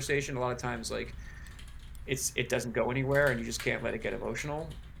that conversation. A lot of times, it doesn't go anywhere, and you just can't let it get emotional.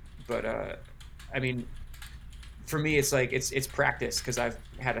 But for me, it's practice, because I've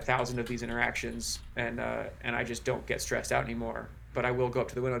had 1,000 of these interactions, and I just don't get stressed out anymore. But I will go up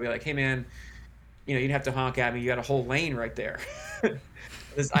to the window and be like, hey man, you'd have to honk at me. You got a whole lane right there.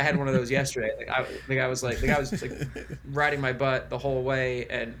 I had one of those yesterday. The guy was riding my butt the whole way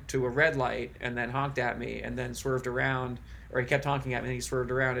and to a red light, and then honked at me, and then swerved around, or he kept honking at me and he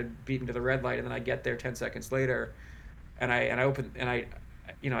swerved around and beat me to the red light. And then I get there 10 seconds later, and I open, and I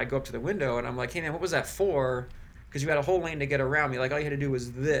go up to the window and I'm like, hey man, what was that for? Because you had a whole lane to get around me. All you had to do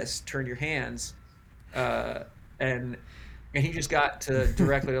was turn your hands, and And he just got to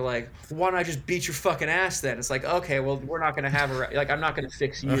directly like, why don't I just beat your fucking ass then? It's like, okay, well, we're not going to have like, I'm not going to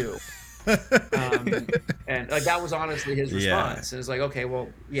fix you. And like, that was honestly his response. And it's like, okay, well,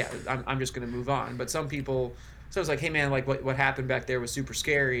 yeah, I'm just going to move on. But some people, so it's like, hey man, like what happened back there was super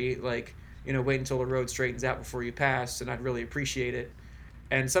scary. Like, you know, wait until the road straightens out before you pass. And I'd really appreciate it.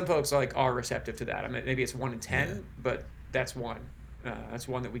 And some folks are receptive to that. I mean, maybe it's 1 in 10, but that's one. That's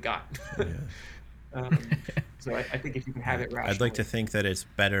one that we got. So I think if you can have it rationally. I'd like to think that it's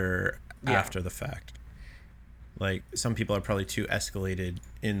better after the fact. Like some people are probably too escalated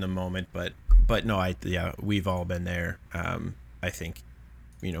in the moment, but no, we've all been there. I think,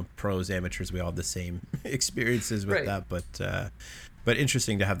 you know, pros, amateurs, we all have the same experiences with that, but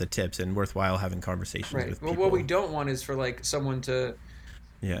interesting to have the tips and worthwhile having conversations with people. Well, what we don't want is for like someone to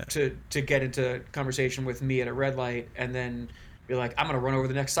get into conversation with me at a red light and then be like, I'm gonna run over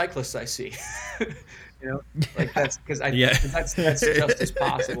the next cyclist I see. You know, like that's because that's just as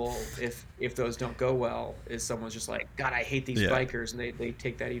possible if those don't go well. Is someone's just like, God, I hate these bikers, and they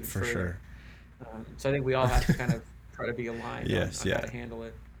take that even further. Sure. So I think we all have to kind of try to be aligned on how to handle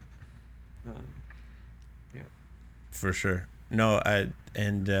it. For sure. No,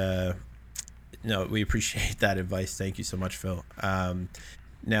 we appreciate that advice. Thank you so much, Phil.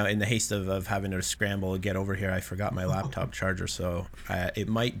 Now, in the haste of having to scramble and get over here, I forgot my laptop charger, so it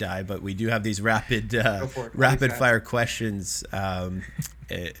might die. But we do have these rapid fire questions.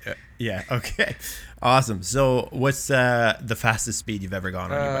 Okay, awesome. So, what's the fastest speed you've ever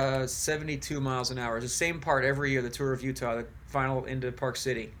gone on your bike? 72 miles an hour. It's the same part every year. The Tour of Utah, the final into Park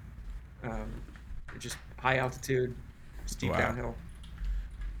City. Just high altitude, steep downhill.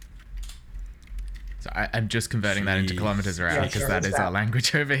 So I'm just converting that into kilometers per hour because that is our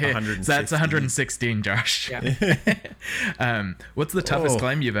language over here. So that's 116, Josh. Yeah. What's the toughest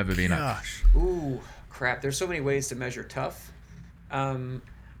climb you've ever been on? Ooh, crap. There's so many ways to measure tough. I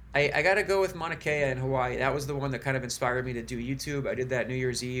got to go with Mauna Kea in Hawaii. That was the one that kind of inspired me to do YouTube. I did that New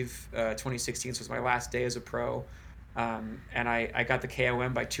Year's Eve 2016, so it was my last day as a pro. And I got the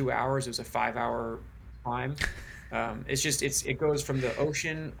KOM by 2 hours. It was a 5-hour climb. It goes from the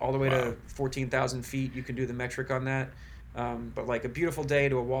ocean all the way to 14,000 feet. You can do the metric on that. But like a beautiful day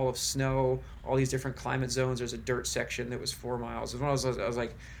to a wall of snow, all these different climate zones. There's a dirt section that was 4 miles. And when I was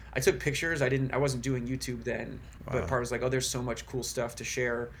like, I took pictures. I wasn't doing YouTube then, but part was like, oh, there's so much cool stuff to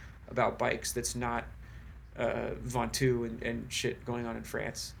share about bikes that's not Ventoux and shit going on in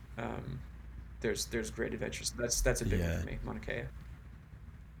France. There's great adventures. That's a big one for me, Mauna Kea.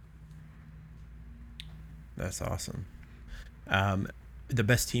 That's awesome. The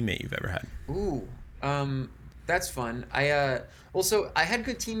best teammate you've ever had? Ooh, that's fun. I had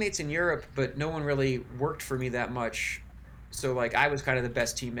good teammates in Europe, but no one really worked for me that much. So like I was kind of the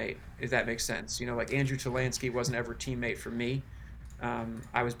best teammate, if that makes sense. You know, like Andrew Talansky wasn't ever teammate for me.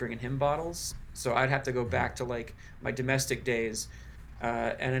 I was bringing him bottles, so I'd have to go back to like my domestic days.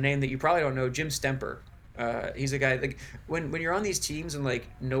 And a name that you probably don't know, Jim Stemper. He's a guy like when you're on these teams and like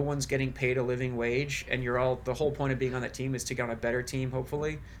no one's getting paid a living wage and the whole point of being on that team is to get on a better team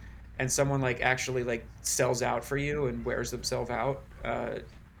hopefully, and someone like actually like sells out for you and wears themselves out,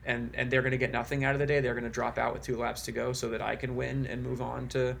 and they're going to get nothing out of the day. They're going to drop out with 2 laps to go so that I can win and move on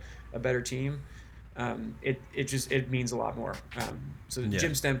to a better team. It means a lot more.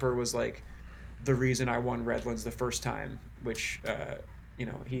 Jim Stemper was like the reason I won Redlands the first time, which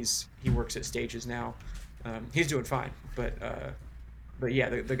he works at Stages now. He's doing fine, but yeah,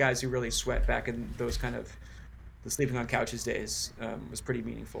 the guys who really sweat back in those kind of the sleeping on couches days was pretty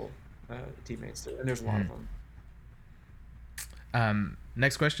meaningful teammates, and there's a lot of them.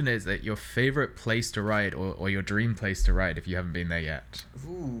 Next question is that your favorite place to ride or your dream place to ride if you haven't been there yet.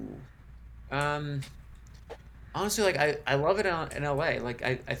 Ooh, honestly, like I love it in LA. Like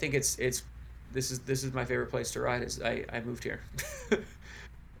I think this is my favorite place to ride. Is I moved here.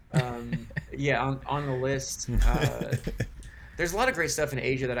 On the list, there's a lot of great stuff in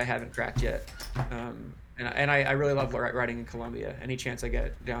Asia that I haven't cracked yet, and I really love riding in Colombia. Any chance I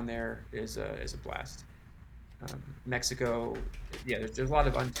get down there is a blast. Mexico, there's a lot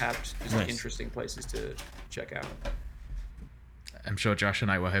of untapped, interesting places to check out. I'm sure Josh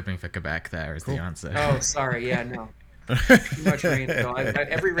and I were hoping for Quebec there as the answer. Oh, sorry, no. Too much rain.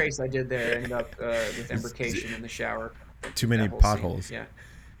 Every race I did there ended up with embarkation in the shower. Too many potholes. Scene.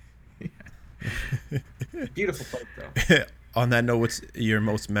 Yeah. Beautiful place though. On that note, what's your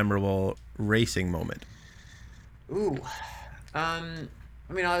most memorable racing moment? Ooh,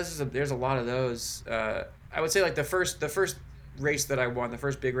 there's a lot of those. I would say like the first race that I won, the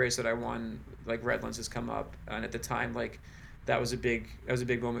first big race that I won, like Redlands has come up, and at the time like that was a big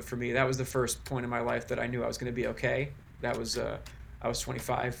moment for me. That was the first point in my life that I knew I was going to be okay. That was I was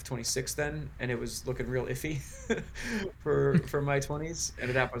 25, 26 then, and it was looking real iffy for my 20s. And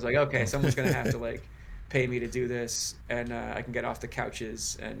at that point, I was like, okay, someone's gonna have to like pay me to do this, and I can get off the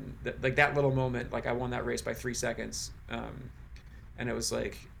couches. And like that little moment, like I won that race by 3 seconds, and it was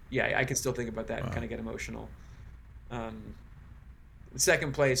like, yeah, I can still think about that and kind of get emotional.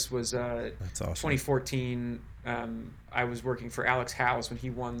 Second place was That's awesome. 2014. I was working for Alex Howes when he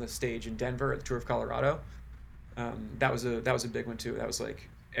won the stage in Denver at the Tour of Colorado. That was a big one too. That was like,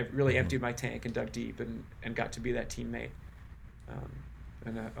 it really emptied my tank and dug deep, and got to be that teammate,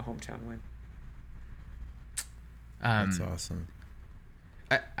 and a hometown win. That's awesome.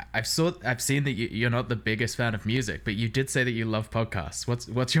 I've seen that you're not the biggest fan of music, but you did say that you love podcasts.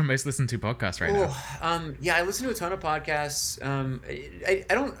 What's your most listened to podcast right now? Yeah, I listen to a ton of podcasts.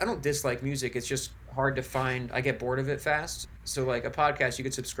 I don't dislike music. It's just hard to find. I get bored of it fast. So like a podcast, you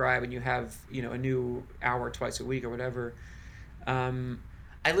could subscribe and you have, you know, a new hour twice a week or whatever.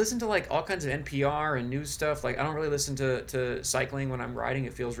 I listen to like all kinds of NPR and news stuff. Like I don't really listen to cycling when I'm riding.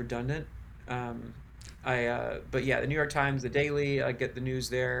 It feels redundant. But yeah, the New York Times, the Daily, I get the news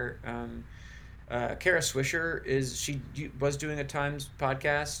there. Kara Swisher was doing a Times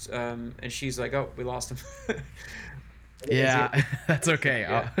podcast, and she's like, oh, we lost him. Yeah, that's okay.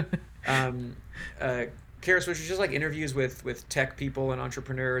 Yeah. Kara Swisher just like interviews with tech people and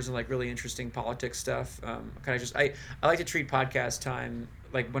entrepreneurs and like really interesting politics stuff. Kind of just I like to treat podcast time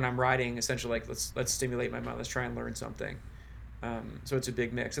like when I'm riding, essentially like let's stimulate my mind, let's try and learn something. So it's a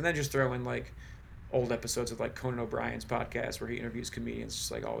big mix, and then just throw in like old episodes of like Conan O'Brien's podcast where he interviews comedians.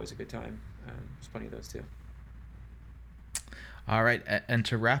 Just like always a good time. There's plenty of those too. All right, and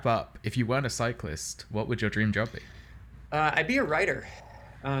to wrap up, if you weren't a cyclist, what would your dream job be? I'd be a writer.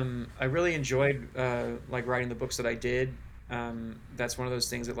 I really enjoyed like writing the books that I did. That's one of those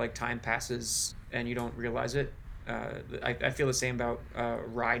things that like time passes and you don't realize it. I feel the same about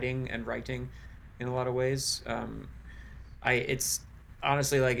riding and writing in a lot of ways. It's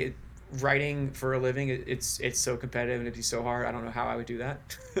honestly like writing for a living. It's so competitive and it'd be so hard. I don't know how I would do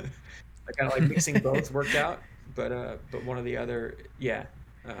that. I kind of like mixing both worked out, but one or the other, yeah.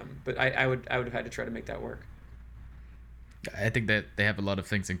 But I would have had to try to make that work. I think that they have a lot of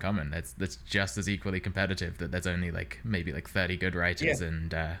things in common. That's just as equally competitive. That there's only like maybe like 30 good writers,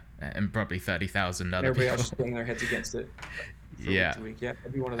 yeah, and probably 30,000 other everybody people. else just banging their heads against it. Yeah. Week to week. Yeah,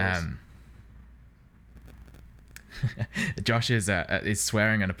 I'd be one of those. Josh is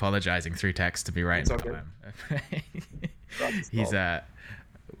swearing and apologizing through text to me right now. He's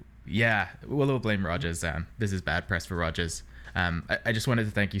yeah, we'll blame Rogers. This is bad press for Rogers. I just wanted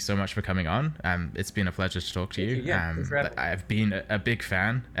to thank you so much for coming on. It's been a pleasure to talk to you. Yeah, I've been a big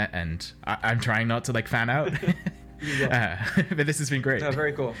fan, and I'm trying not to like fan out. But this has been great. No,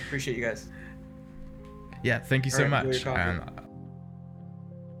 very cool. Appreciate you guys. Yeah, thank you so much.